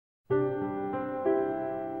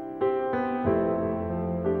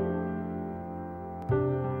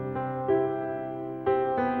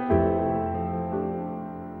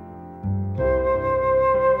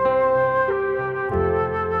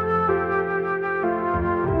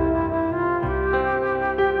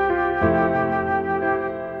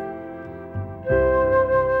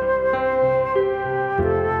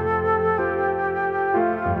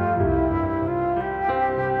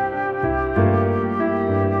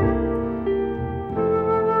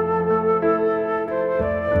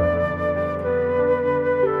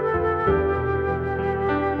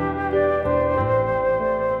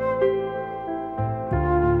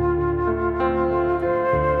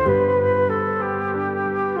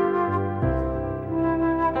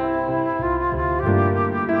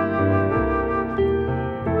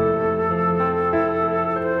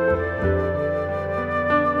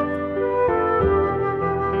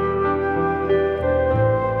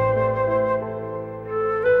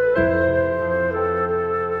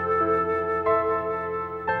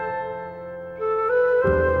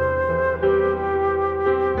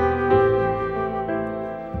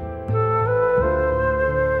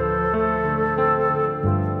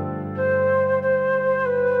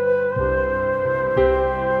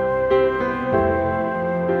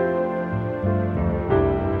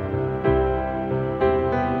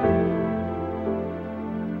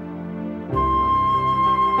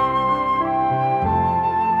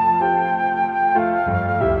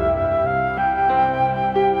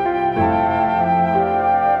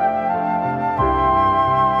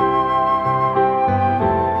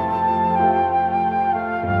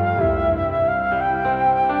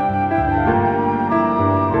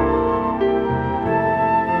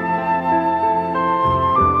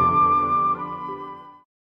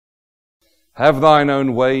Have thine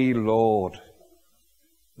own way, Lord.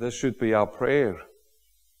 This should be our prayer.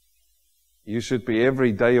 You should be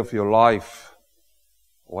every day of your life.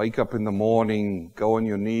 Wake up in the morning, go on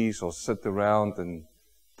your knees or sit around and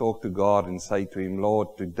talk to God and say to Him, Lord,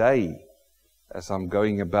 today, as I'm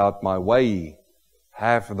going about my way,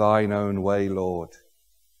 have thine own way, Lord.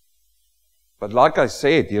 But like I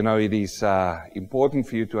said, it is important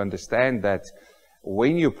for you to understand that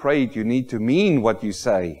when you pray, you need to mean what you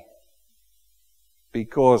say.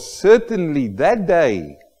 Because certainly that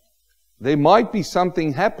day, there might be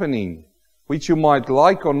something happening which you might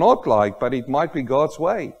like or not like, but it might be God's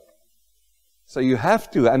way. So you have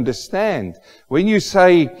to understand, when you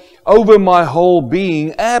say, over my whole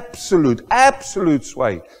being, absolute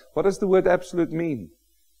sway. What does the word absolute mean?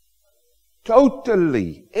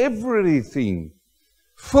 Totally, everything.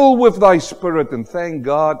 Fill with thy Spirit, and thank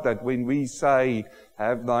God that when we say,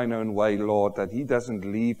 have thine own way, Lord, that He doesn't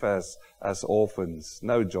leave us as orphans.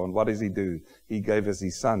 No, John, what does He do? He gave us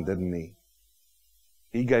His Son, didn't He?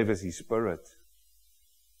 He gave us His Spirit.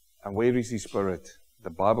 And where is His Spirit? The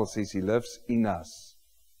Bible says He lives in us.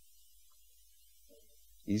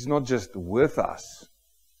 He's not just with us,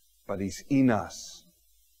 but He's in us.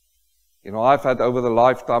 I've had over the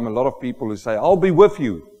lifetime a lot of people who say, I'll be with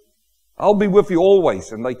you. I'll be with you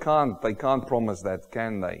always. And they can't promise that,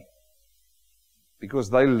 can they?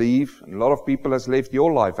 Because they leave, and a lot of people has left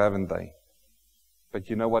your life, haven't they?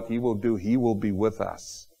 But you know what He will do? He will be with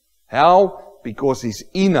us. How? Because He's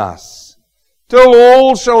in us. Till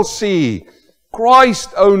all shall see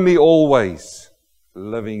Christ only always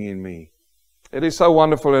living in me. It is so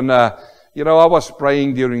wonderful. And, I was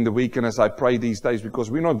praying during the week, and as I pray these days,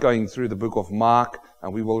 because we're not going through the book of Mark,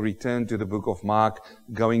 and we will return to the book of Mark,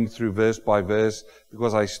 going through verse by verse,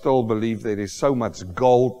 because I still believe there is so much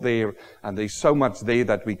gold there, and there's so much there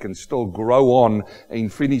that we can still grow on in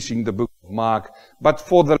finishing the book of Mark. But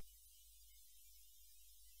for the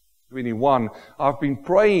 21, I've been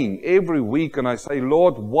praying every week, and I say,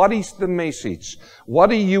 Lord, what is the message? What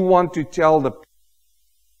do you want to tell the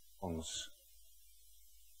people?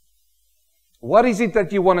 What is it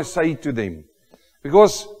that you want to say to them?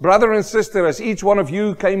 Because, brother and sister, as each one of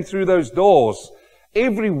you came through those doors,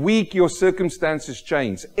 every week your circumstances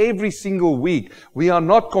change. Every single week. We are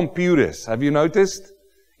not computers. Have you noticed?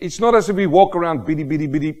 It's not as if we walk around bitty,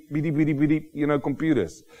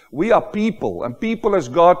 computers. We are people, and people has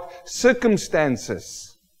got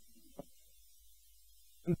circumstances.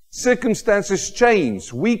 Circumstances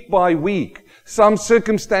change week by week. Some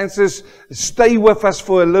circumstances stay with us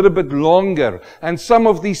for a little bit longer. And some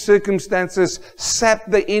of these circumstances sap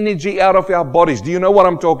the energy out of our bodies. Do you know what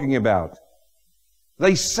I'm talking about?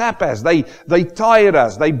 They sap us, they tire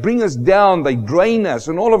us, they bring us down, they drain us,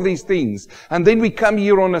 and all of these things. And then we come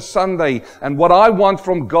here on a Sunday, and what I want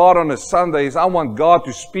from God on a Sunday is I want God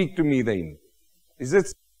to speak to me then. Is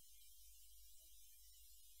it?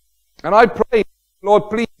 And I pray,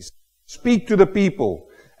 Lord, please speak to the people.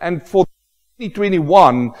 And for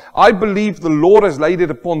 2021, I believe the Lord has laid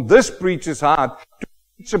it upon this preacher's heart to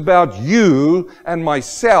teach about you and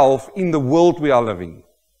myself in the world we are living.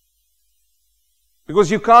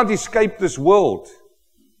 Because you can't escape this world.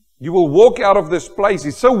 You will walk out of this place.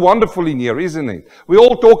 It's so wonderful in here, isn't it? We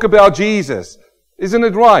all talk about Jesus. Isn't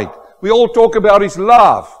it right? We all talk about His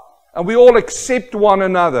love. And we all accept one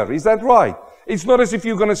another. Is that right? It's not as if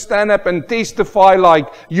you're going to stand up and testify like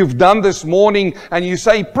you've done this morning and you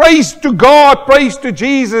say, praise to God, praise to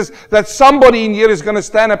Jesus, that somebody in here is going to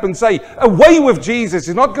stand up and say, away with Jesus.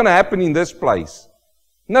 It's not going to happen in this place.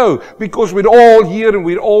 No, because we're all here and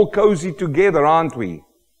we're all cozy together, aren't we?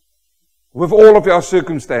 With all of our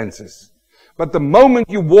circumstances. But the moment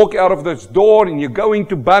you walk out of this door and you go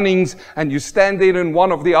into Bunnings and you stand there in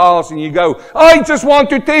one of the aisles and you go, I just want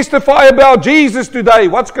to testify about Jesus today.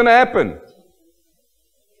 What's going to happen?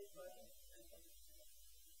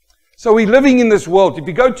 So we're living in this world. If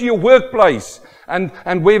you go to your workplace and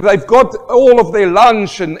where they've got all of their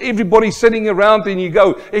lunch and everybody's sitting around and you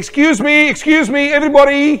go, excuse me,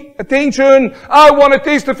 everybody, attention, I want to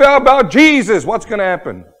testify about Jesus. What's going to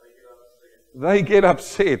happen? They get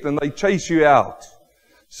upset and they chase you out.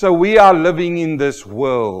 So we are living in this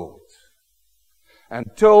world.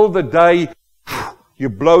 Until the day you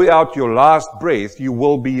blow out your last breath, you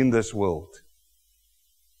will be in this world.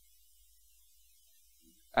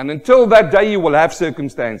 And until that day, you will have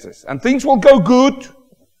circumstances. And things will go good.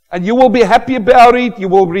 And you will be happy about it. You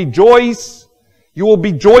will rejoice. You will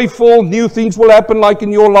be joyful. New things will happen like in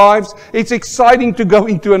your lives. It's exciting to go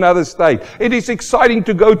into another state. It is exciting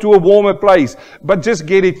to go to a warmer place. But just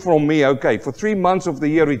get it from me, okay? For 3 months of the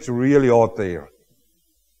year, it's really hot there.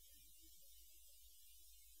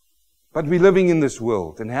 But we're living in this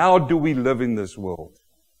world. And how do we live in this world?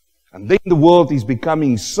 And then the world is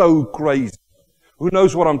becoming so crazy. Who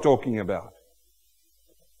knows what I'm talking about?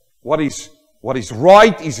 What is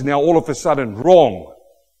right is now all of a sudden wrong.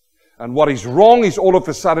 And what is wrong is all of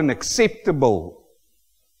a sudden acceptable.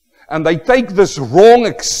 And they take this wrong,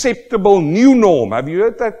 acceptable new norm. Have you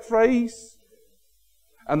heard that phrase?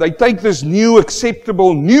 And they take this new,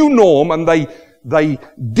 acceptable new norm and they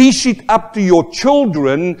dish it up to your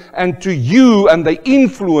children and to you, and they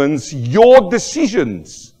influence your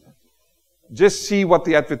decisions. Just see what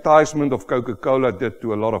the advertisement of Coca-Cola did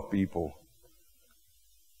to a lot of people.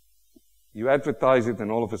 You advertise it and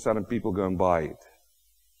all of a sudden people go and buy it.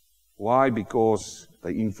 Why? Because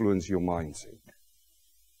they influence your mindset.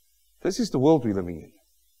 This is the world we're living in.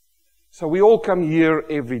 So we all come here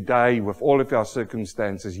every day with all of our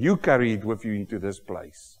circumstances. You carry it with you into this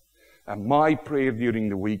place. And my prayer during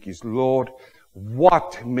the week is, Lord,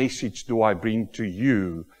 what message do I bring to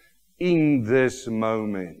you in this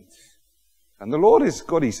moment? And the Lord has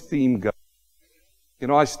got His theme going. You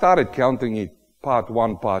know, I started counting it part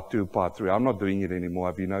 1, part 2, part 3. I'm not doing it anymore,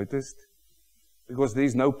 have you noticed? Because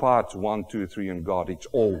there's no parts 1, 2, 3 in God. It's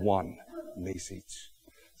all one message.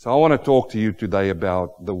 So I want to talk to you today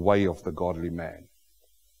about the way of the godly man.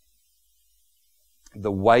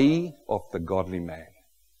 The way of the godly man.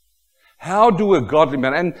 How do a godly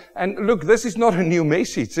man... And look, this is not a new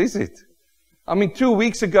message, is it? I mean, 2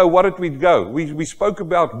 weeks ago, what did we go? We spoke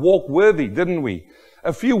about walk worthy, didn't we?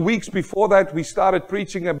 A few weeks before that, we started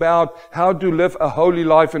preaching about how to live a holy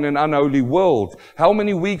life in an unholy world. How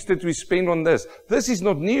many weeks did we spend on this? This is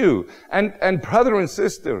not new. And brother and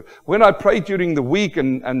sister, when I prayed during the week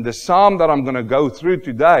and the psalm that I'm going to go through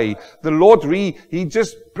today, the Lord, He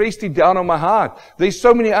just pressed it down on my heart. There's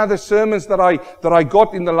so many other sermons that I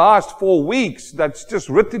got in the last 4 weeks that's just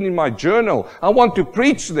written in my journal. I want to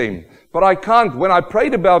preach them. But I can't. When I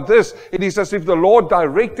prayed about this, it is as if the Lord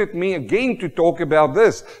directed me again to talk about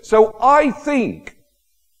this. So I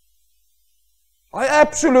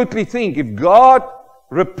absolutely think if God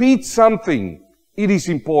repeats something, it is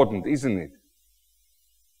important, isn't it?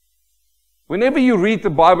 Whenever you read the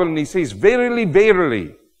Bible and He says, verily,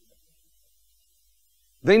 verily,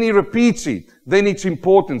 then He repeats it, then it's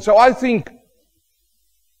important. So I think,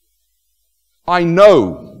 I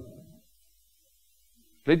know,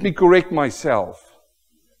 let me correct myself,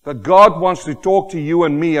 that God wants to talk to you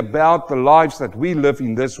and me about the lives that we live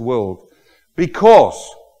in this world,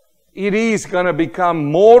 because it is going to become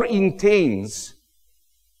more intense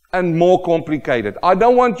and more complicated. I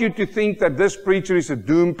don't want you to think that this preacher is a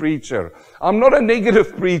doom preacher. I'm not a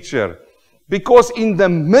negative preacher, because in the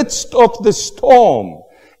midst of the storm,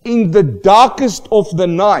 in the darkest of the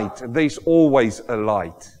night, there's always a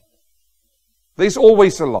light. There's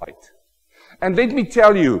always a light. And let me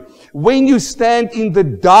tell you, when you stand in the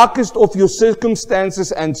darkest of your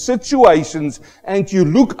circumstances and situations, and you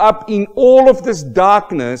look up in all of this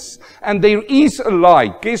darkness, and there is a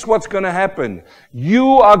light, guess what's going to happen? You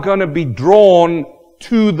are going to be drawn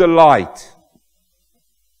to the light.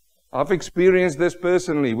 I've experienced this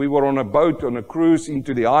personally. We were on a boat, on a cruise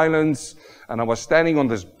into the islands, and I was standing on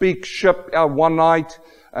this big ship one night,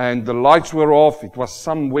 and the lights were off. It was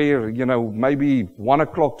somewhere, maybe 1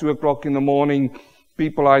 o'clock, 2 o'clock in the morning.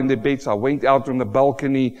 People are in their beds. I went out on the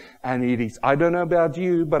balcony, and it is, I don't know about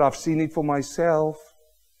you, but I've seen it for myself.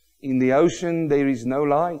 In the ocean, there is no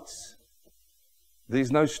lights.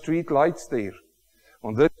 There's no street lights there.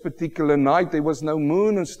 On this particular night, there was no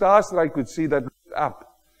moon and stars that I could see that looked up.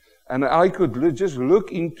 And I could just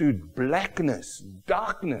look into blackness,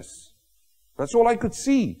 darkness. That's all I could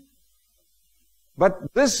see.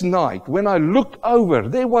 But this night, when I looked over,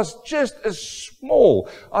 there was just a small,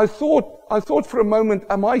 I thought for a moment,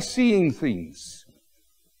 am I seeing things?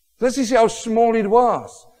 This is how small it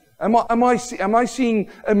was. Am I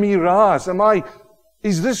seeing a mirage?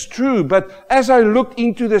 Is this true? But as I looked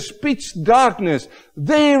into this pitch darkness,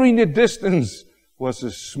 there in the distance was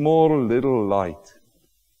a small little light.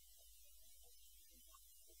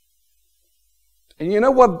 And you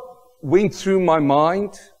know what went through my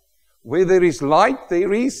mind? Where there is light,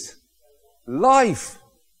 there is life.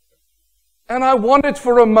 And I wondered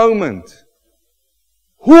for a moment,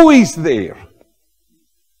 who is there?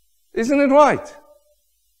 Isn't it right?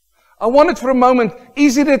 I wondered for a moment,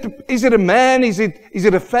 is it a man? Is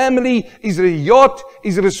it a family? Is it a yacht?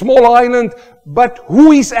 Is it a small island? But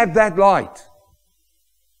who is at that light?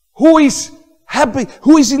 Who is happy?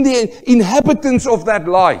 Who is in the inhabitants of that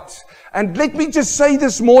light? And let me just say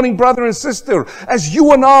this morning, brother and sister, as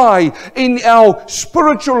you and I in our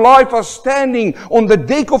spiritual life are standing on the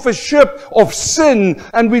deck of a ship of sin,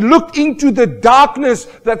 and we look into the darkness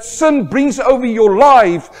that sin brings over your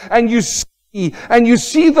life, and you see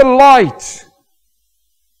the light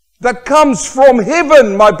that comes from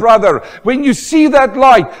heaven, my brother. When you see that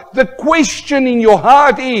light, the question in your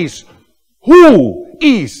heart is, who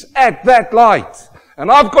is at that light? And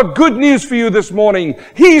I've got good news for you this morning.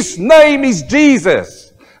 His name is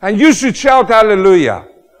Jesus. And you should shout hallelujah.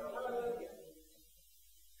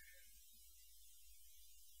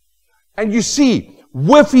 And you see,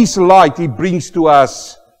 with His light, He brings to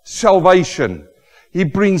us salvation. He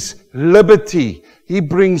brings liberty. He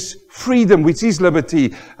brings freedom, which is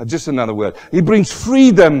liberty. Just another word. He brings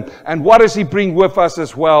freedom. And what does He bring with us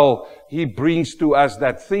as well? He brings to us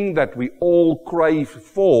that thing that we all crave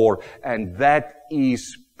for, and that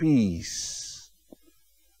is peace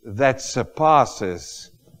that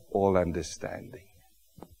surpasses all understanding.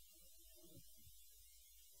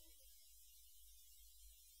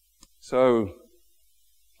 So,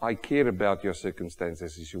 I care about your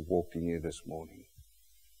circumstances as you walked in here this morning.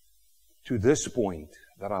 To this point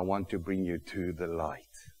that I want to bring you to the light.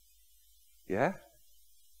 Yeah?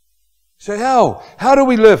 So how do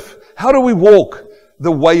we live? How do we walk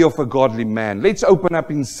the way of a godly man? Let's open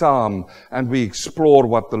up in Psalm and we explore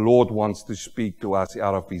what the Lord wants to speak to us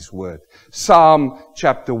out of His Word. Psalm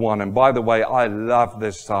chapter 1. And by the way, I love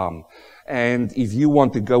this Psalm. And if you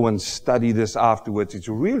want to go and study this afterwards, it's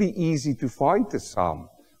really easy to find this Psalm.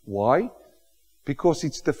 Why? Because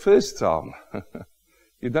it's the first Psalm.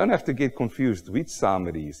 You don't have to get confused which Psalm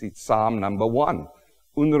it is. It's Psalm number 1.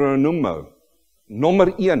 Numero uno.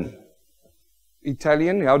 Number 1.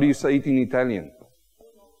 Italian, how do you say it in Italian?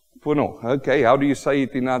 Uno. Okay, how do you say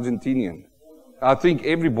it in Argentinian? I think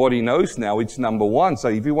everybody knows now it's number 1. So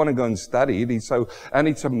if you want to go and study it, and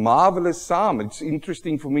it's a marvelous psalm. It's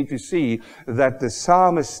interesting for me to see that the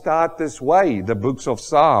psalmists start this way, the books of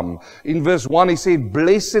Psalm. In verse 1 he said,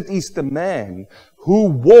 "Blessed is the man who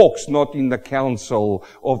walks not in the counsel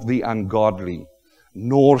of the ungodly,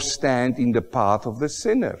 nor stand in the path of the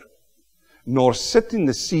sinner, nor sit in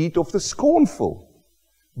the seat of the scornful.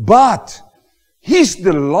 But his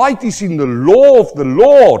delight is in the law of the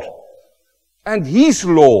Lord, and His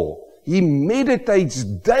law he meditates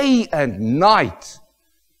day and night.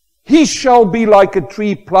 He shall be like a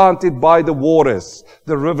tree planted by the waters,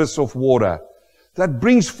 the rivers of water, that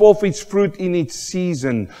brings forth its fruit in its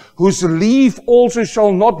season, whose leaf also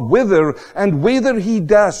shall not wither, and whether he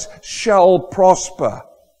does shall prosper."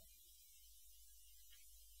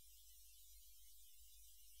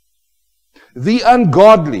 The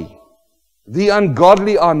ungodly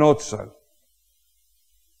are not so,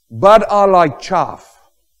 but are like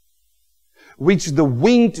chaff, which the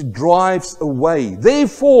wind drives away.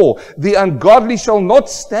 Therefore, the ungodly shall not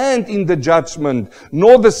stand in the judgment,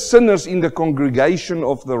 nor the sinners in the congregation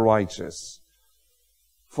of the righteous.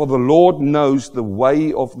 For the Lord knows the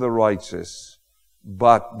way of the righteous,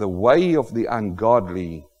 but the way of the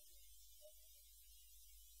ungodly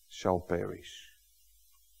shall perish.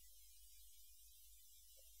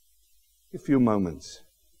 A few moments.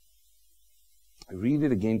 Read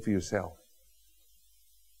it again for yourself.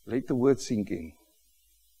 Let the word sink in.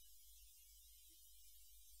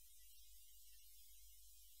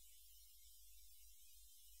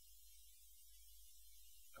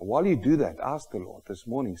 While you do that, ask the Lord this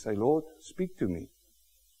morning. Say, "Lord, speak to me.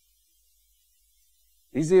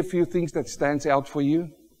 Is there a few things that stands out for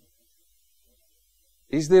you?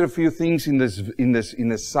 Is there a few things in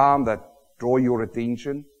this psalm that draw your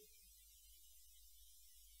attention?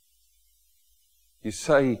 You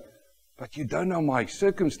say, "But you don't know my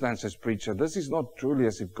circumstances, preacher. This is not truly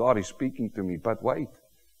as if God is speaking to me." But wait,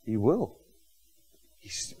 He will.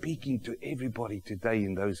 He's speaking to everybody today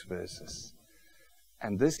in those verses.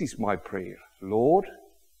 And this is my prayer. Lord,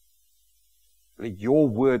 let your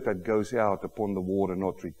word that goes out upon the water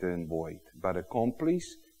not return void, but accomplish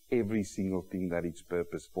every single thing that it's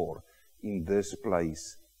purpose for in this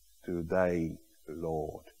place today,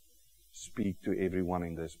 Lord. Speak to everyone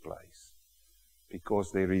in this place,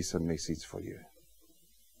 because there is a message for you.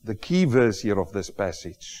 The key verse here of this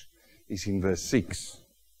passage is in verse 6.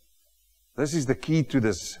 This is the key to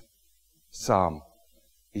this psalm.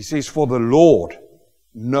 He says, "For the Lord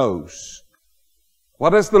knows." What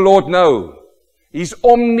does the Lord know? He's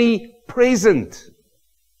omnipresent.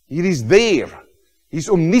 He is there. He's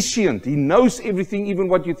omniscient. He knows everything, even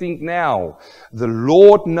what you think now. The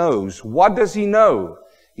Lord knows. What does He know?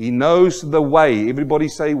 He knows the way. Everybody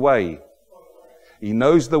say way. He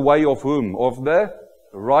knows the way of whom? Of the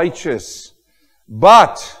righteous.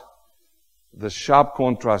 But The sharp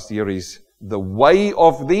contrast here is the way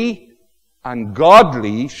of the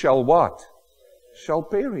ungodly shall what? Shall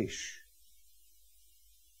perish.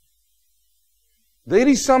 There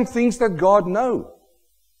is some things that God knows.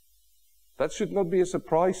 That should not be a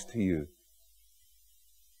surprise to you.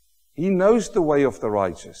 He knows the way of the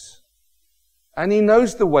righteous. And He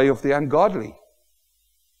knows the way of the ungodly.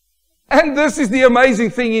 And this is the amazing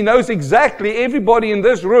thing. He knows exactly everybody in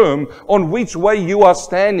this room on which way you are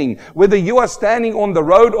standing. Whether you are standing on the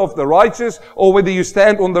road of the righteous or whether you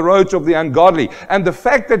stand on the roads of the ungodly. And the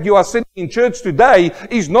fact that you are sitting in church today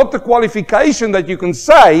is not the qualification that you can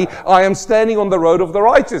say, I am standing on the road of the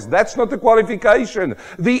righteous. That's not the qualification.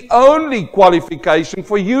 The only qualification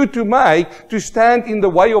for you to make to stand in the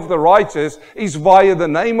way of the righteous is via the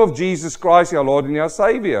name of Jesus Christ, our Lord and our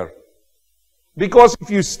Savior. Because if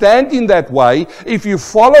you stand in that way, if you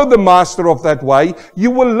follow the master of that way, you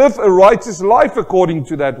will live a righteous life according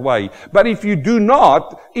to that way. But if you do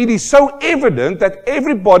not, it is so evident that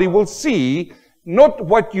everybody will see, not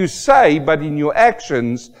what you say, but in your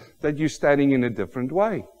actions, that you're standing in a different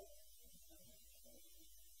way.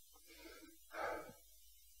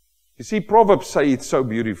 You see, Proverbs say it so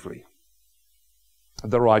beautifully.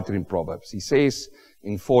 The writer in Proverbs, he says,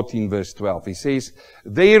 in 14 verse 12, he says,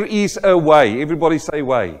 there is a way. Everybody say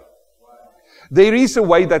way. There is a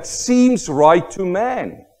way that seems right to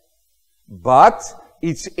man, but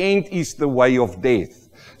its end is the way of death.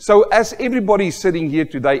 So as everybody is sitting here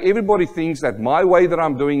today, everybody thinks that my way that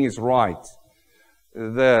I'm doing is right.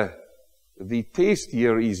 The test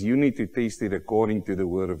here is you need to test it according to the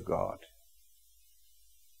Word of God.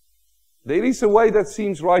 There is a way that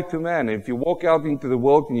seems right to man. If you walk out into the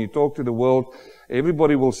world and you talk to the world,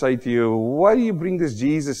 everybody will say to you, why do you bring this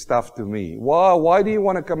Jesus stuff to me? Why do you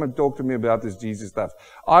want to come and talk to me about this Jesus stuff?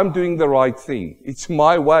 I'm doing the right thing. It's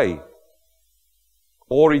my way.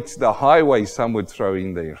 Or it's the highway, some would throw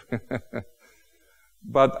in there.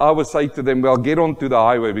 But I would say to them, well, get onto the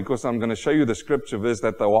highway, because I'm going to show you the scripture verse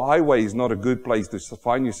that the highway is not a good place to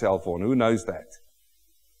find yourself on. Who knows that?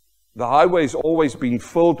 The highway has always been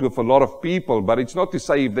filled with a lot of people, but it's not to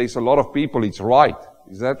say if there's a lot of people, it's right.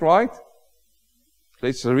 Is that right?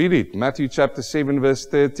 Let's read it. Matthew chapter 7, verse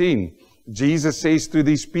 13. Jesus says to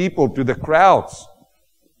these people, to the crowds,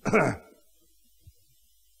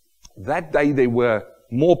 that day there were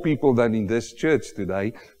more people than in this church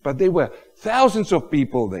today, but there were thousands of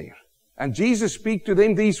people there. And Jesus speaks to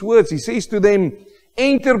them these words. He says to them,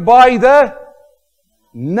 enter by the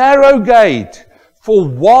narrow gate. For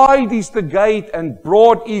wide is the gate and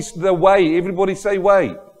broad is the way. Everybody say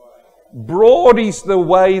way. Broad is the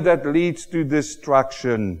way that leads to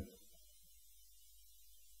destruction.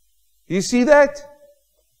 You see that?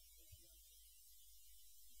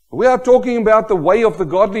 We are talking about the way of the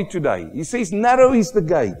godly today. He says narrow is the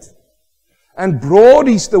gate and broad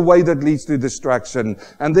is the way that leads to destruction.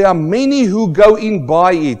 And there are many who go in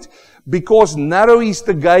by it. Because narrow is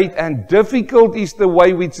the gate and difficult is the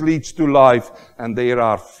way which leads to life, and there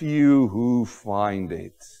are few who find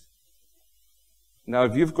it. Now,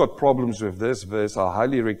 if you've got problems with this verse, I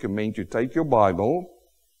highly recommend you take your Bible,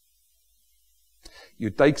 you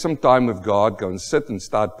take some time with God, go and sit and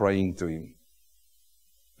start praying to Him.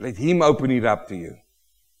 Let Him open it up to you.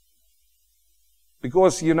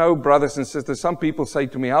 Because, you know, brothers and sisters, some people say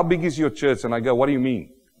to me, how big is your church? And I go, what do you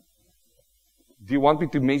mean? Do you want me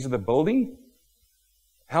to measure the building?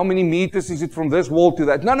 How many meters is it from this wall to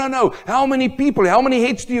that? No. How many people? How many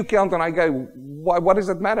heads do you count? And I go, what does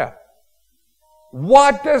that matter?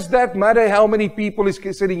 What does that matter how many people is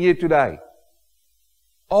sitting here today?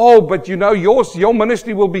 Oh, but you know, your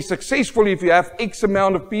ministry will be successful if you have X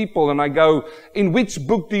amount of people. And I go, in which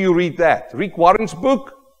book do you read that? Rick Warren's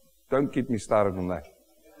book? Don't get me started on that.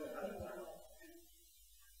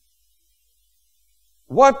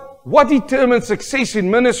 What determines success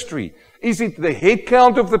in ministry? Is it the head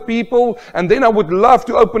count of the people? And then I would love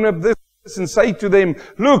to open up this and say to them,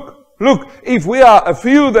 look, if we are a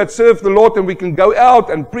few that serve the Lord and we can go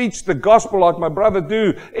out and preach the gospel like my brother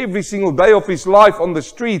do every single day of his life on the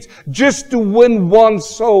streets just to win one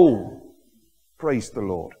soul. Praise the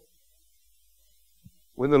Lord.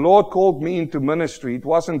 When the Lord called me into ministry, it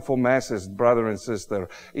wasn't for masses, brother and sister.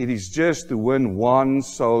 It is just to win one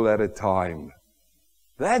soul at a time.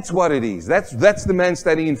 That's what it is. That's the man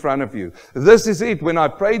standing in front of you. This is it. When I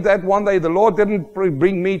prayed that one day, the Lord didn't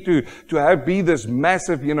bring me to be this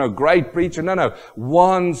massive, great preacher. No.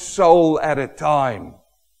 One soul at a time.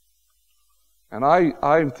 And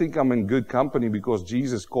I think I'm in good company because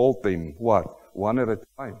Jesus called them, what? One at a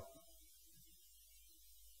time.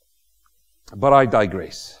 But I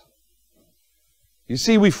digress. You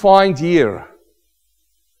see, we find here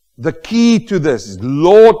The key to this is,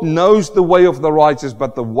 Lord knows the way of the righteous,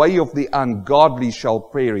 but the way of the ungodly shall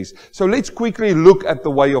perish. So let's quickly look at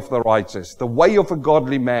the way of the righteous, the way of a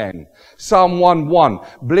godly man. Psalm 1:1.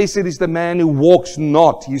 Blessed is the man who walks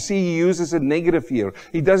not. You see, he uses a negative here.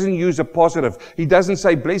 He doesn't use a positive. He doesn't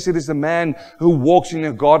say, blessed is the man who walks in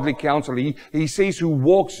a godly counsel. He says, who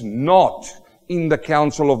walks not in the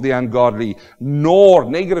counsel of the ungodly, nor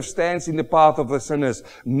negative stands in the path of the sinners,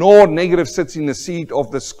 nor negative sits in the seat of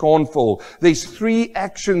the scornful. There's three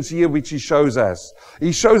actions here which he shows us.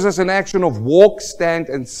 He shows us an action of walk, stand,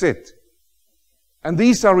 and sit. And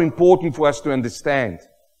these are important for us to understand.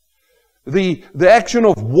 The action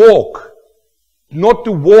of walk, not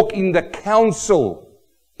to walk in the counsel,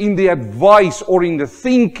 in the advice, or in the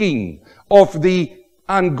thinking of the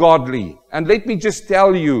ungodly. And let me just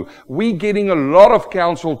tell you, we're getting a lot of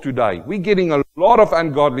counsel today. We're getting a lot of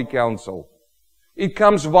ungodly counsel. It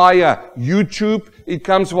comes via YouTube. It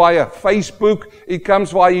comes via Facebook. It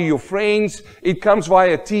comes via your friends. It comes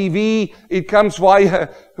via TV. It comes via,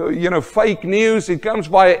 fake news. It comes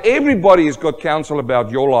via, everybody has got counsel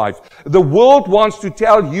about your life. The world wants to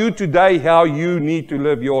tell you today how you need to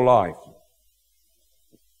live your life.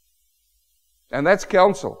 And that's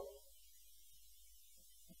counsel.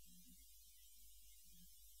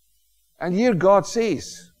 And here God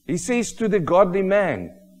says, He says to the godly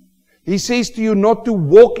man, He says to you not to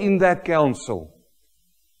walk in that counsel.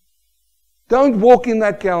 Don't walk in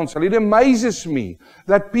that counsel. It amazes me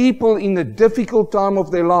that people in a difficult time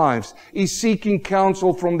of their lives is seeking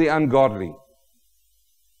counsel from the ungodly.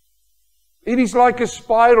 It is like a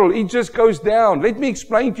spiral. It just goes down. Let me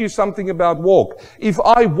explain to you something about walk. If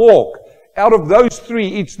I walk, out of those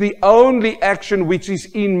three, it's the only action which is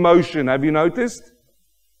in motion. Have you noticed?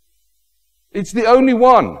 It's the only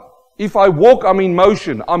one. If I walk, I'm in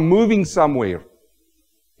motion. I'm moving somewhere.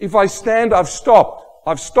 If I stand, I've stopped.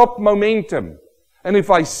 I've stopped momentum. And if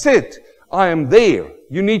I sit, I am there.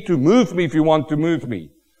 You need to move me if you want to move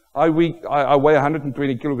me. I weigh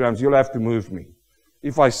 120 kilograms. You'll have to move me.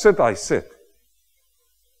 If I sit, I sit.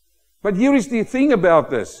 But here is the thing about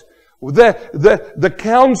this. The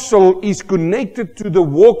counsel is connected to the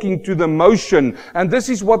walking, to the motion. And this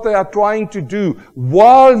is what they are trying to do.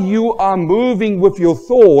 While you are moving with your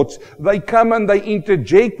thoughts, they come and they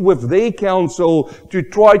interject with their counsel to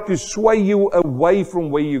try to sway you away from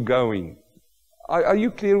where you're going. Are you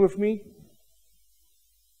clear with me?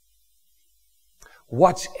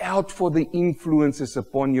 Watch out for the influences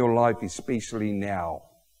upon your life, especially now.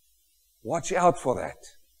 Watch out for that.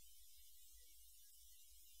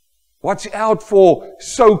 Watch out for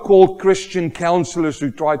so-called Christian counselors who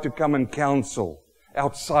try to come and counsel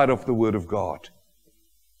outside of the Word of God.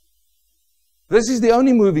 This is the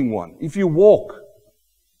only moving one. If you walk,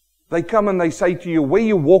 they come and they say to you, where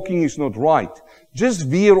you're walking is not right. Just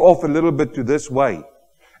veer off a little bit to this way.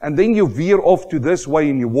 And then you veer off to this way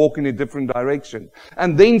and you walk in a different direction.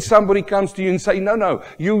 And then somebody comes to you and say, no,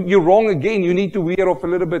 you're wrong again. You need to veer off a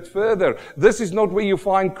little bit further. This is not where you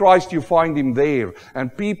find Christ, you find Him there.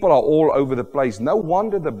 And people are all over the place. No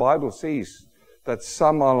wonder the Bible says that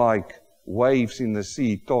some are like waves in the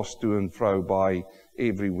sea, tossed to and fro by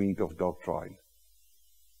every wind of doctrine.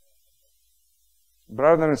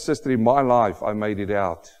 Brother and sister, in my life, I made it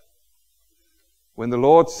out. When the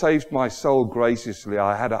Lord saved my soul graciously,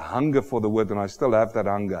 I had a hunger for the Word, and I still have that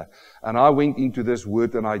hunger. And I went into this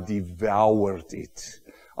Word and I devoured it.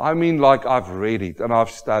 I mean, like I've read it, and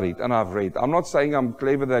I've studied, and I've read. I'm not saying I'm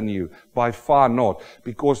clever than you. By far not.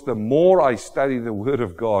 Because the more I study the Word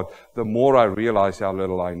of God, the more I realize how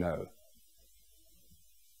little I know.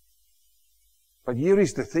 But here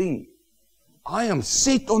is the thing. I am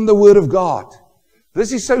set on the Word of God.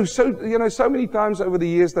 This is so many times over the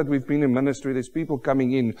years that we've been in ministry, there's people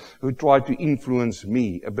coming in who try to influence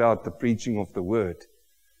me about the preaching of the Word.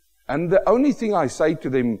 And the only thing I say to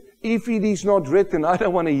them, if it is not written, I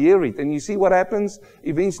don't want to hear it. And you see what happens?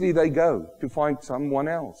 Eventually they go to find someone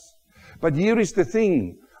else. But here is the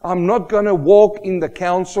thing. I'm not going to walk in the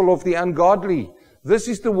counsel of the ungodly. This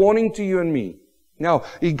is the warning to you and me. Now,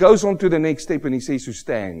 he goes on to the next step and he says who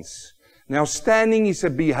stands. Now, standing is a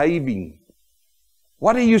behaving.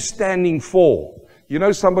 What are you standing for? You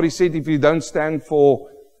know, somebody said if you don't stand for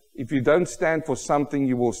something,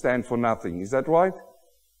 you will stand for nothing. Is that right?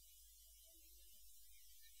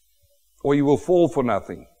 Or you will fall for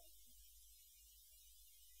nothing.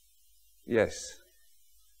 Yes.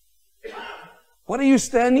 What are you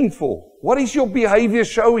standing for? What is your behavior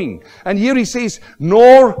showing? And here he says,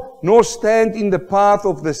 nor stand in the path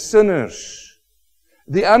of the sinners,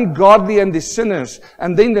 the ungodly and the sinners.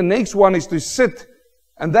 And then the next one is to sit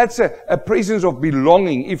And that's a presence of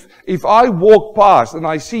belonging. If I walk past and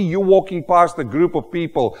I see you walking past a group of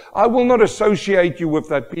people, I will not associate you with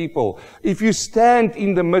that people. If you stand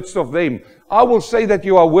in the midst of them, I will say that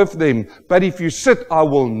you are with them. But if you sit, I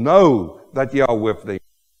will know that you are with them.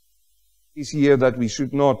 It is here that we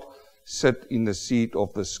should not sit in the seat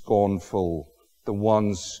of the scornful, the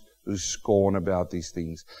ones who scorn about these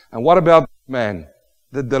things. And what about man?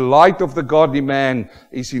 The delight of the godly man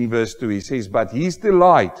is in verse 2. He says, but his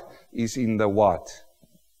delight is in the what?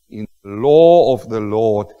 In the law of the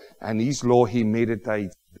Lord, and his law he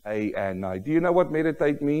meditates day and night. Do you know what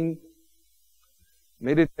meditate means?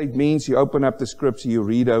 Meditate means you open up the scripture, you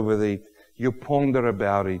read over it, you ponder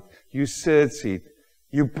about it, you search it,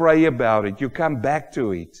 you pray about it, you come back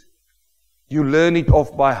to it. You learn it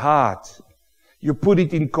off by heart. You put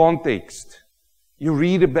it in context. You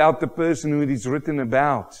read about the person who it is written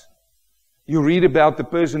about. You read about the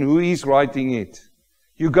person who is writing it.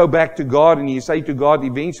 You go back to God and you say to God,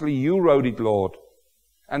 eventually you wrote it, Lord.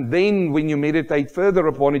 And then when you meditate further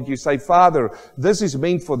upon it, you say, Father, this is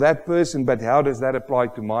meant for that person, but how does that apply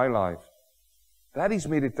to my life? That is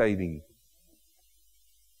meditating.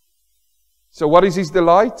 So what is his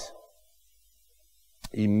delight?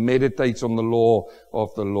 He meditates on the law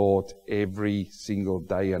of the Lord every single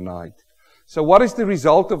day and night. So what is the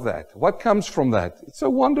result of that? What comes from that? It's so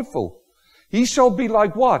wonderful. He shall be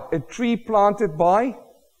like what? A tree planted by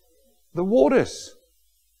the waters,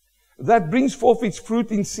 that brings forth its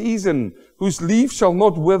fruit in season, whose leaf shall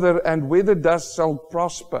not wither, and where the dust shall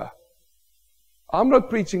prosper. I'm not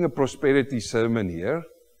preaching a prosperity sermon here,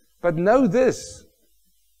 but know this.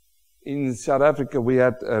 In South Africa, we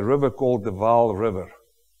had a river called the Vaal River.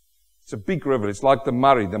 It's a big river. It's like the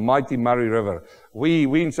Murray, the mighty Murray River. We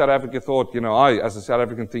in South Africa thought, I, as a South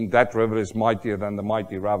African, think that river is mightier than the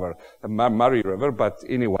mighty river, the Murray River. But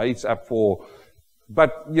anyway, it's up for...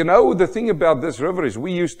 But, the thing about this river is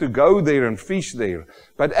we used to go there and fish there.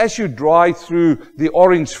 But as you drive through the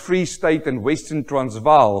Orange Free State and Western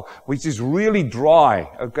Transvaal, which is really dry,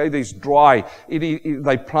 okay, there's dry.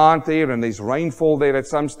 They plant there and there's rainfall there. At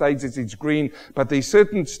some stages it's green, but there's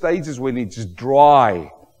certain stages when it's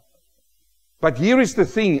dry. But here is the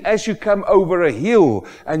thing, as you come over a hill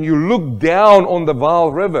and you look down on the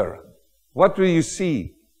Vaal River, what do you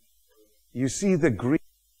see? You see the green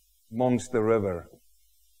amongst the river.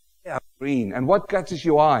 Yeah, green. And what catches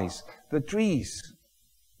your eyes? The trees.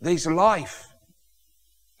 There's life.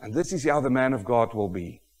 And this is how the man of God will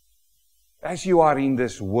be. As you are in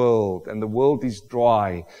this world, and the world is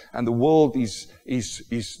dry, and the world is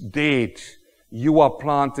dead, you are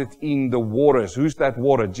planted in the waters. Who's that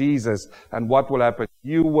water? Jesus. And what will happen?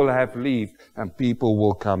 You will have leaf, and people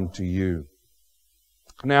will come to you.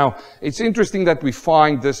 Now, it's interesting that we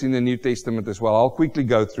find this in the New Testament as well. I'll quickly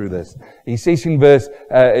go through this. He says in verse,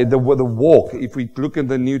 the walk, if we look in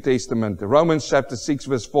the New Testament, Romans chapter 6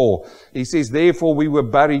 verse 4, he says, therefore we were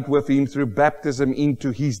buried with him through baptism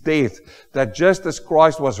into his death, that just as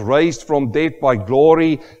Christ was raised from death by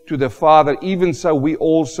glory to the Father, even so we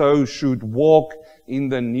also should walk in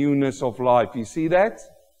the newness of life. You see that?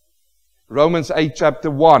 Romans 8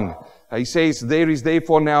 chapter 1. He says, there is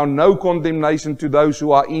therefore now no condemnation to those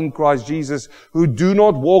who are in Christ Jesus, who do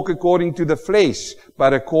not walk according to the flesh,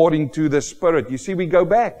 but according to the Spirit. You see, we go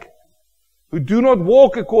back. Who do not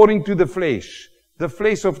walk according to the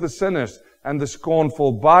flesh of the sinners and the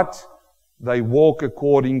scornful, but they walk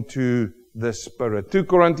according to the Spirit. 2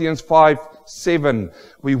 Corinthians 5:7.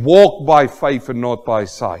 We walk by faith and not by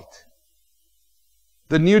sight.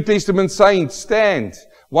 The New Testament saints stand.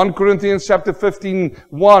 1 Corinthians chapter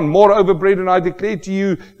 15:1. Moreover, brethren, I declare to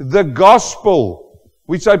you the gospel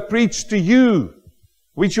which I preached to you,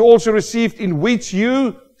 which you also received, in which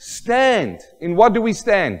you stand. In what do we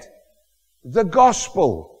stand? The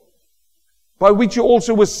gospel, by which you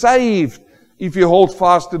also were saved, if you hold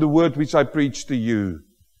fast to the word which I preached to you.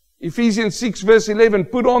 Ephesians 6 verse 11.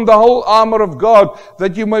 Put on the whole armor of God,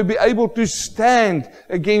 that you may be able to stand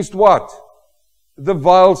against what? The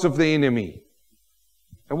wiles of the enemy.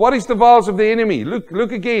 And what is the wiles of the enemy?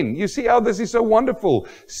 Look again. You see how this is so wonderful.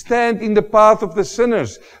 Stand in the path of the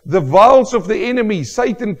sinners. The wiles of the enemy.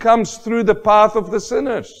 Satan comes through the path of the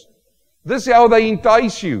sinners. This is how they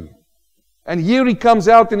entice you. And here he comes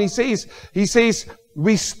out and he says,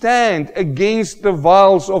 we stand against the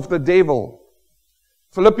wiles of the devil.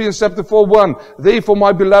 Philippians chapter 4:1. Therefore,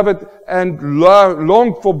 my beloved and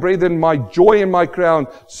longed for brethren, my joy and my crown,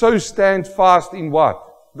 so stand fast in what?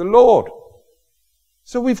 The Lord.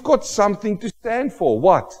 So we've got something to stand for.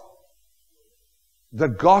 What? The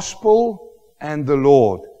gospel and the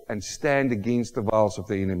Lord, and stand against the wiles of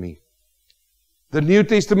the enemy. The New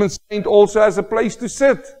Testament saint also has a place to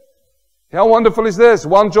sit. How wonderful is this?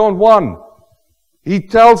 1 John 1. He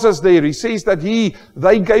tells us there, he says that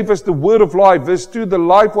they gave us the word of life. Verse 2, the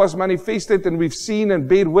life was manifested, and we've seen and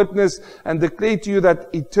bear witness and declare to you that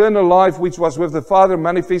eternal life which was with the Father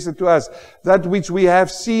manifested to us. That which we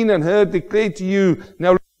have seen and heard declare to you.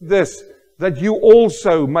 Now look at this, that you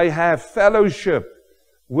also may have fellowship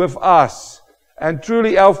with us. And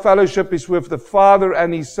truly our fellowship is with the Father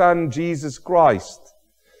and His Son, Jesus Christ.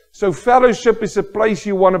 So fellowship is a place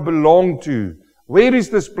you want to belong to. Where is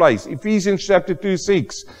this place? Ephesians chapter 2,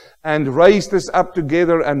 6. And raised us up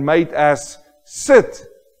together and made us sit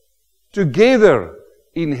together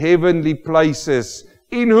in heavenly places.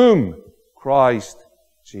 In whom? Christ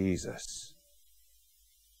Jesus.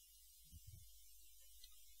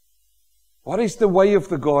 What is the way of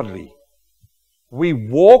the godly? We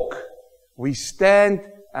walk, we stand,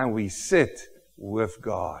 and we sit with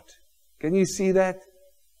God. Can you see that?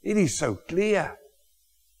 It is so clear.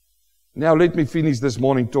 Now let me finish this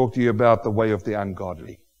morning talk to you about the way of the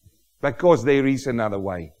ungodly. Because there is another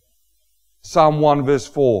way. Psalm 1 verse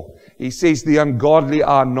 4. He says, the ungodly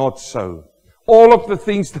are not so. All of the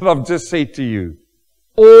things that I've just said to you,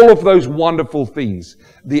 all of those wonderful things,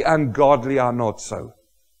 the ungodly are not so.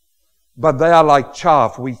 But they are like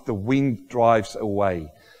chaff which the wind drives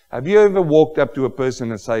away. Have you ever walked up to a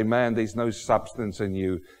person and say, man, there's no substance in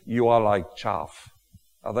you. You are like chaff.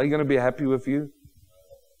 Are they going to be happy with you?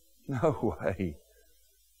 No way.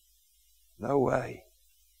 No way.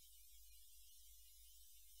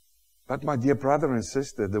 But my dear brother and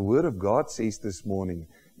sister, the Word of God says this morning,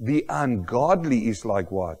 the ungodly is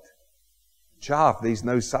like what? Chaff. There's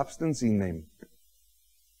no substance in them.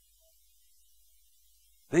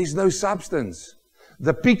 There's no substance.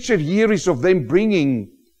 The picture here is of them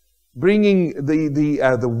bringing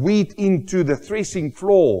the wheat into the threshing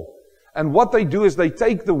floor. And what they do is they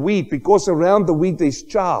take the wheat, because around the wheat there's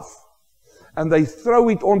chaff, and they throw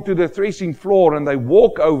it onto the threshing floor and they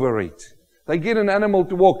walk over it. They get an animal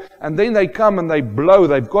to walk, and then they come and they blow.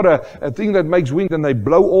 They've got a thing that makes wind, and they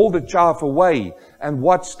blow all the chaff away. And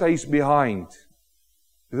what stays behind?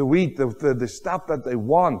 The wheat, the stuff that they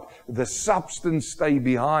want, the substance stay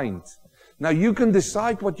behind. Now you can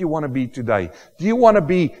decide what you want to be today. Do you want to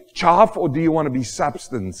be chaff or do you want to be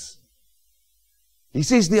substance? He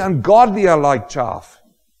says the ungodly are like chaff.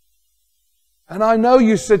 And I know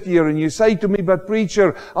you sit here and you say to me, but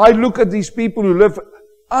preacher, I look at these people who live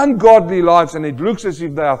ungodly lives and it looks as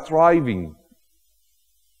if they are thriving.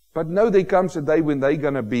 But no, there comes a day when they're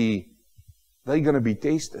going to be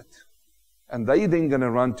tested. And they're then going to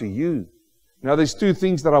run to you. Now there's two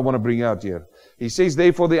things that I want to bring out here. He says,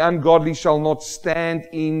 therefore the ungodly shall not stand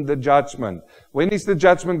in the judgment. When is the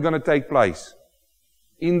judgment going to take place?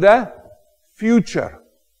 In the future.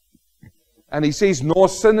 And he says, nor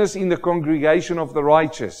sinners in the congregation of the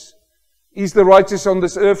righteous. Is the righteous on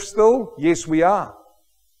this earth still? Yes, we are.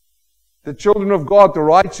 The children of God, the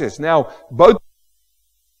righteous. Now, both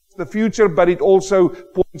the future, but it also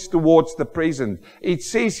points towards the present. It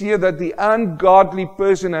says here that the ungodly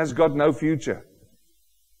person has got no future.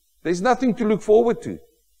 There's nothing to look forward to.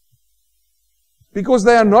 Because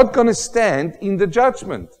they are not going to stand in the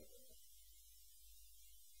judgment.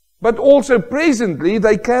 But also presently,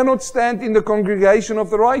 they cannot stand in the congregation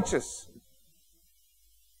of the righteous.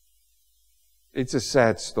 It's a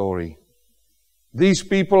sad story. These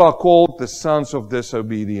people are called the sons of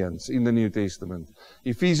disobedience in the New Testament.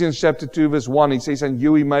 Ephesians chapter 2 verse 1, it says, and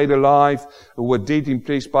you he made alive, who were dead in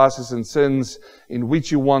trespasses and sins, in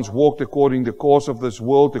which you once walked according to the course of this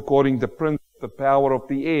world, according to the prince of the power of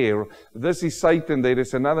the air. This is Satan. There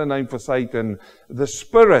is another name for Satan. The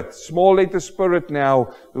spirit, small letter spirit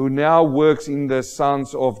now, who now works in the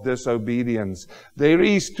sons of disobedience. There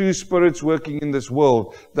is two spirits working in this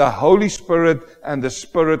world. The Holy Spirit and the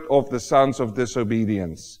spirit of the sons of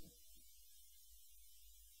disobedience.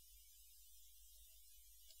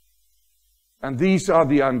 And these are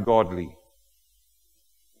the ungodly.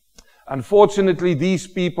 Unfortunately, these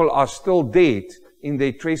people are still dead in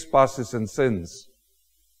their trespasses and sins.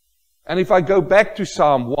 And if I go back to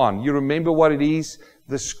Psalm 1, you remember what it is?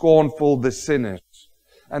 The scornful, the sinners.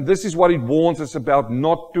 And this is what it warns us about,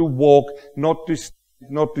 not to walk, not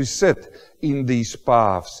to sit in these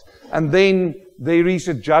paths. And then there is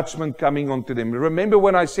a judgment coming onto them. Remember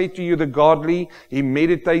when I said to you, the godly, he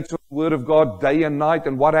meditates on the Word of God day and night,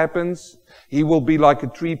 and what happens? He will be like a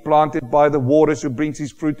tree planted by the waters, who brings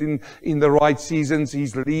his fruit in the right seasons.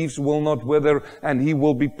 His leaves will not wither, and he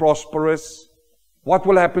will be prosperous. What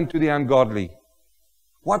will happen to the ungodly?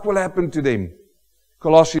 What will happen to them?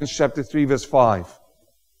 Colossians chapter 3 verse 5.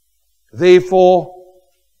 Therefore,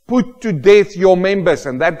 put to death your members.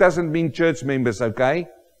 And that doesn't mean church members, okay?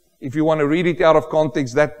 If you want to read it out of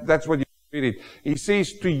context, that's what you read it. He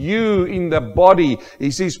says to you in the body,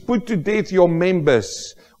 he says, put to death your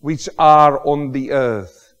members which are on the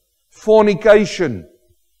earth. Fornication,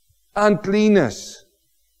 uncleanness,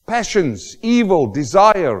 passions, evil,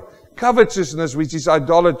 desire, covetousness, which is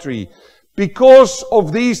idolatry. Because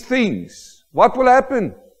of these things, what will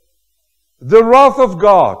happen? The wrath of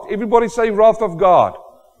God. Everybody say wrath of God.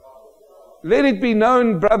 Let it be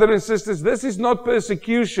known, brothers and sisters, this is not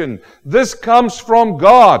persecution. This comes from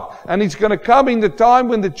God. And it's going to come in the time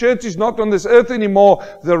when the church is not on this earth anymore.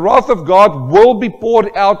 The wrath of God will be poured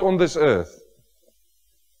out on this earth.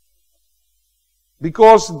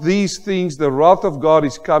 Because these things, the wrath of God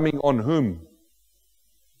is coming on whom?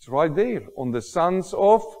 It's right there. On the sons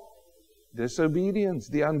of disobedience,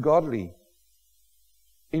 the ungodly.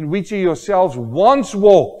 In which you yourselves once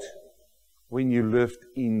walked when you lived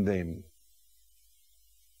in them.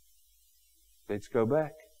 Let's go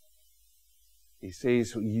back. He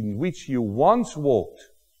says, in which you once walked.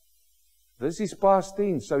 This is past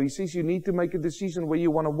tense. So he says you need to make a decision where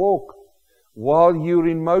you want to walk. While you're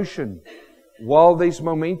in motion. While there's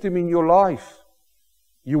momentum in your life.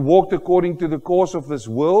 You walked according to the course of this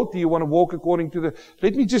world. Do you want to walk according to the...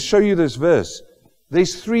 Let me just show you this verse.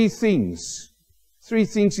 There's three things. Three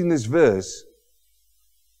things in this verse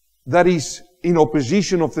that is in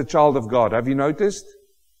opposition of the child of God. Have you noticed?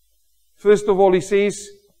 First of all, he says,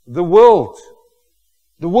 the world.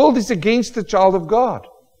 The world is against the child of God.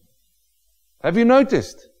 Have you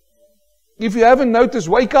noticed? If you haven't noticed,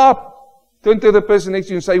 wake up. Turn to the person next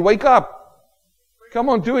to you and say, wake up. Come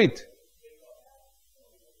on, do it.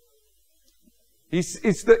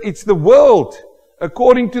 It's the world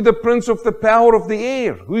according to the prince of the power of the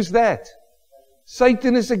air. Who's that?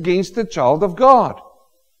 Satan is against the child of God.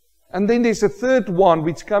 And then there's a third one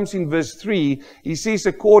which comes in verse 3. He says,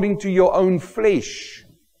 according to your own flesh,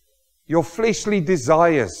 your fleshly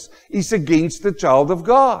desires is against the child of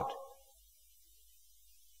God.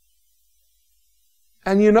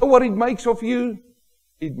 And you know what it makes of you?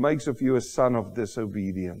 It makes of you a son of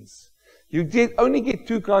disobedience. You only get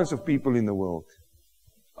two kinds of people in the world.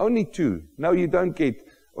 Only two. No, you don't get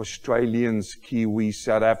Australians, Kiwis,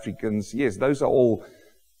 South Africans. Yes, those are all.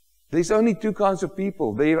 There's only two kinds of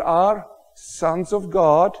people. There are sons of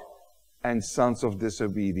God and sons of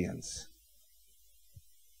disobedience.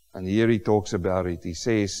 And here he talks about it. He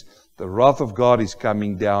says, the wrath of God is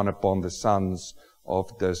coming down upon the sons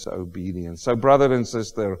of disobedience. So, brother and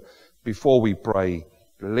sister, before we pray,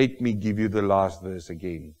 let me give you the last verse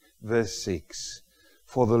again. Verse 6.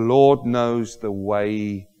 For the Lord knows the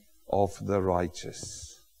way of the righteous.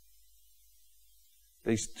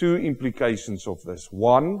 There's two implications of this.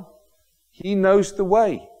 One, He knows the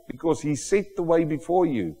way because He set the way before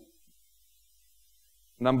you.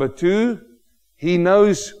 Number two, He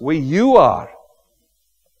knows where you are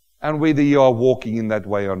and whether you are walking in that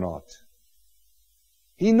way or not.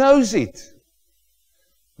 He knows it.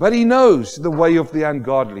 But He knows the way of the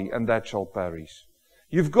ungodly, and that shall perish.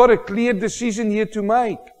 You've got a clear decision here to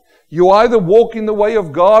make. You either walk in the way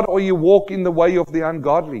of God or you walk in the way of the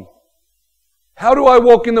ungodly. How do I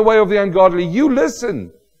walk in the way of the ungodly? You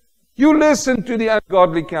listen. You listen to the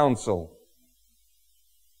ungodly counsel.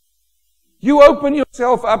 You open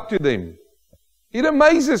yourself up to them. It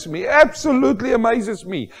amazes me, absolutely amazes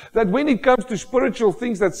me, that when it comes to spiritual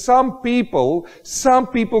things, that some people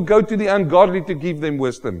go to the ungodly to give them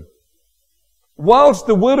wisdom. Whilst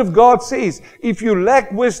the Word of God says, if you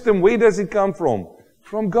lack wisdom, where does it come from?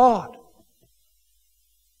 From God.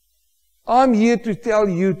 I'm here to tell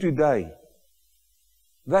you today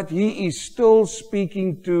that He is still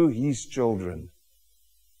speaking to His children.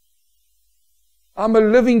 I'm a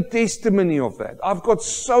living testimony of that. I've got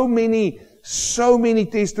so many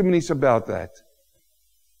testimonies about that.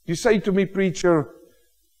 You say to me, preacher,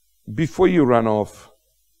 before you run off,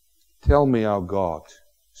 tell me how God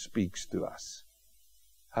speaks to us.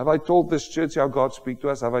 Have I told this church how God speaks to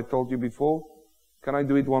us? Have I told you before? Can I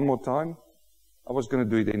do it one more time? I was going to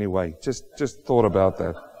do it anyway. Just thought about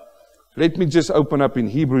that. Let me just open up in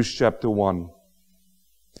Hebrews chapter 1.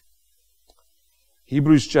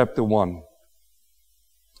 Hebrews chapter 1.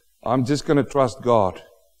 I'm just going to trust God.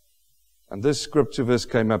 And this scripture verse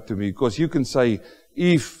came up to me because you can say,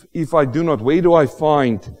 if I do not, where do I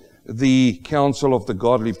find the counsel of the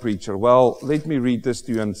godly preacher? Well, let me read this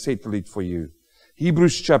to you and settle it for you.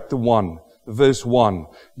 Hebrews chapter 1, verse 1.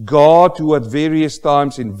 God, who at various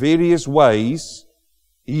times in various ways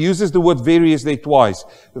He uses the word various there twice.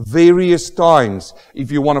 Various times.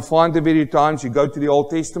 If you want to find the various times, you go to the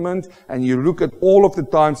Old Testament and you look at all of the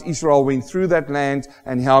times Israel went through that land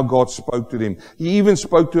and how God spoke to them. He even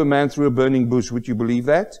spoke to a man through a burning bush. Would you believe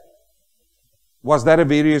that? Was that a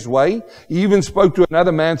various way? He even spoke to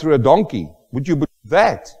another man through a donkey. Would you believe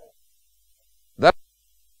that? That's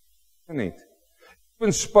it. He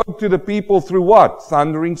even spoke to the people through what?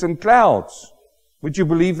 Thunderings and clouds. Would you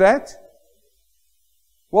believe that?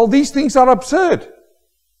 Well, these things are absurd.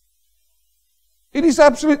 It is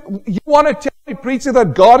absolute. You want to tell me, preacher,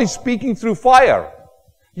 that God is speaking through fire?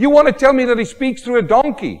 You want to tell me that He speaks through a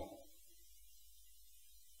donkey?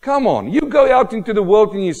 Come on. You go out into the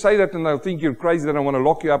world and you say that and they'll think you're crazy, that I want to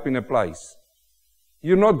lock you up in a place.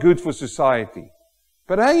 You're not good for society.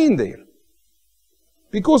 But hang in there.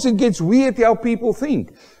 Because it gets weird how people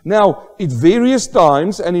think. Now, at various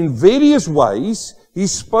times and in various ways, He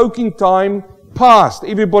spoke in time past.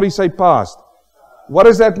 Everybody say past. What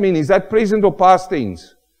does that mean? Is that present or past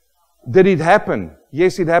tense? Did it happen?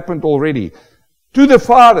 Yes, it happened already. To the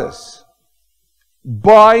fathers.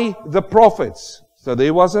 By the prophets. So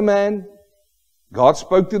there was a man. God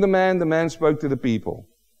spoke to the man spoke to the people.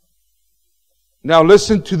 Now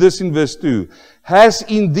listen to this in verse 2. Has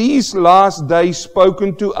in these last days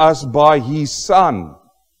spoken to us by His Son.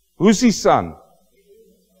 Who's His Son?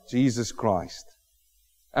 Jesus Christ.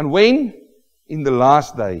 And when? In the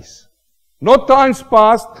last days. Not times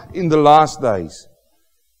past, in the last days.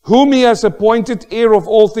 Whom He has appointed heir of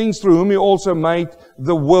all things, through whom He also made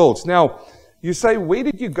the worlds. Now, you say, where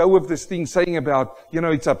did you go with this thing saying about,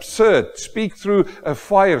 it's absurd. Speak through a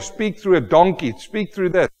fire, speak through a donkey, speak through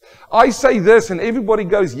that. I say this and everybody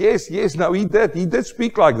goes, yes, no, He did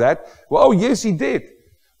speak like that. Well, yes, He did.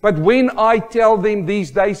 But when I tell them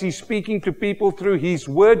these days He's speaking to people through His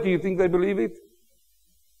word, do you think they believe it?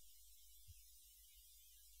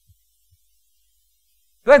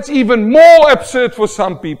 That's even more absurd for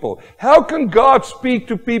some people. How can God speak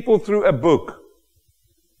to people through a book?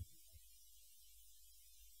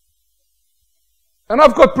 And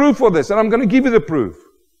I've got proof for this, and I'm going to give you the proof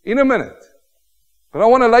in a minute. But I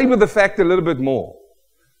want to labor the fact a little bit more.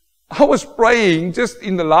 I was praying just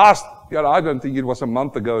in the last, I don't think it was a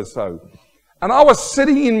month ago or so. And I was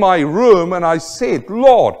sitting in my room and I said,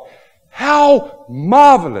 Lord, how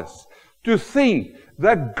marvelous to think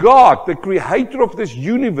that God, the creator of this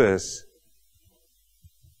universe,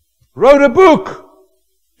 wrote a book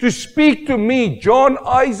to speak to me, John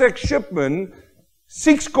Isaac Shipman,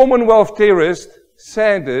 6 Commonwealth terrorist,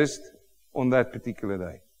 Sandhurst, on that particular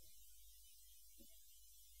day.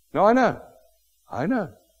 Now I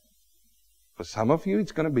know. For some of you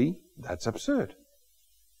it's going to be, that's absurd.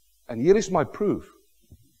 And here is my proof.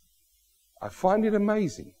 I find it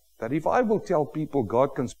amazing that if I will tell people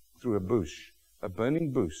God can speak through a bush, a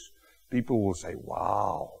burning bush, people will say,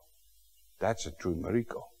 wow, that's a true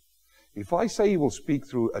miracle. If I say He will speak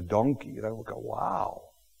through a donkey, they will go, wow.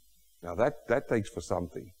 Now that takes for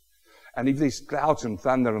something. And if there's clouds and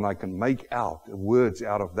thunder and I can make out words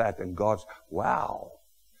out of that and God's, wow.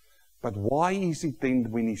 But why is it then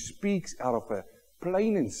when He speaks out of a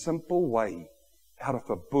plain and simple way, out of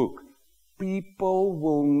a book, people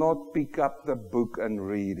will not pick up the book and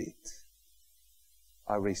read it?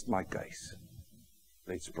 I rest my case.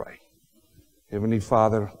 Let's pray. Heavenly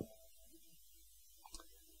Father,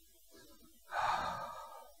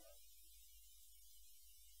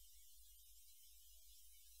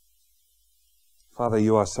 Father,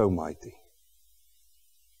 You are so mighty.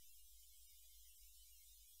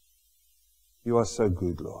 You are so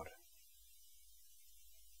good, Lord.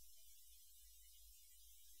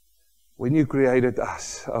 When You created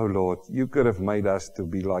us, oh Lord, You could have made us to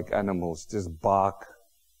be like animals, just bark,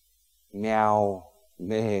 meow,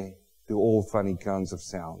 meh, do all funny kinds of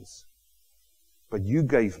sounds. But You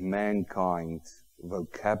gave mankind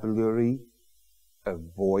vocabulary, a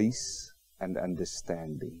voice, and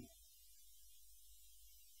understanding.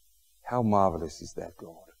 How marvelous is that,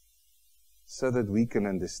 Lord? So that we can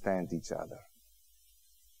understand each other.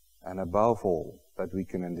 And above all, that we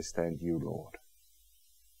can understand You, Lord.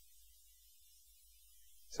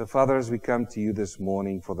 So, Father, as we come to You this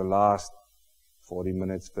morning for the last 40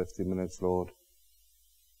 minutes, 50 minutes, Lord,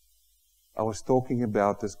 I was talking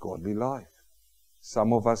about this godly life.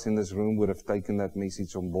 Some of us in this room would have taken that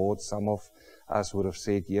message on board. Some of us would have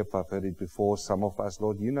said, yep, I've heard it before. Some of us,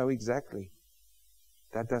 Lord, You know exactly.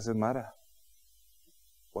 That doesn't matter.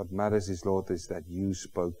 What matters is, Lord, is that You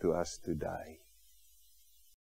spoke to us today.